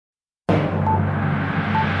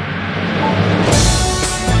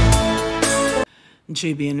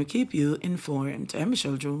JBNN will keep you informed. I'm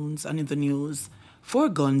Michelle Jones, and in the news, 4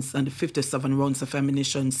 guns and 57 rounds of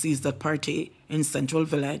ammunition seized at party in Central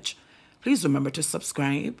Village. Please remember to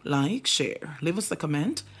subscribe, like, share, leave us a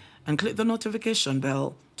comment, and click the notification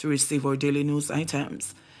bell to receive our daily news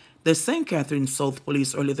items. The St. Catherine South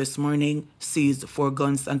Police early this morning seized 4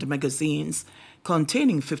 guns and magazines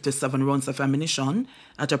containing 57 rounds of ammunition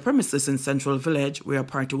at a premises in Central Village where a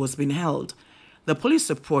party was being held. The police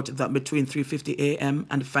report that between 3:50 a.m.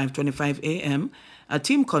 and 5:25 a.m., a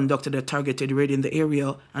team conducted a targeted raid in the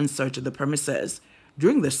area and searched the premises.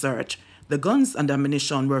 During the search, the guns and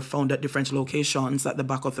ammunition were found at different locations at the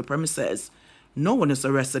back of the premises. No one is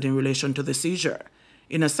arrested in relation to the seizure.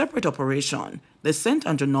 In a separate operation, the St.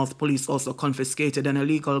 Andrew North Police also confiscated an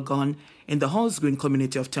illegal gun in the Halls Green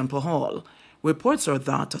community of Temple Hall. Reports are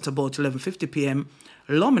that at about 11:50 p.m.,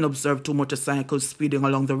 lawmen observed 2 motorcycles speeding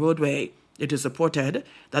along the roadway. It is reported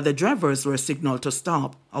that the drivers were signaled to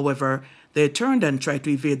stop. However, they turned and tried to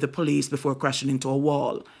evade the police before crashing into a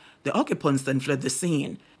wall. The occupants then fled the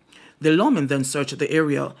scene. The lawmen then searched the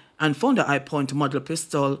area and found a high-point model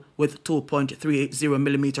pistol with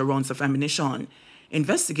 2.380mm rounds of ammunition.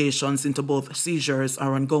 Investigations into both seizures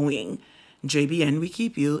are ongoing. JBN, we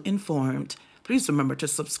keep you informed. Please remember to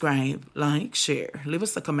subscribe, like, share, leave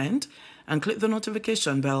us a comment, and click the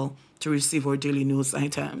notification bell to receive our daily news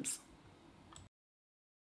items.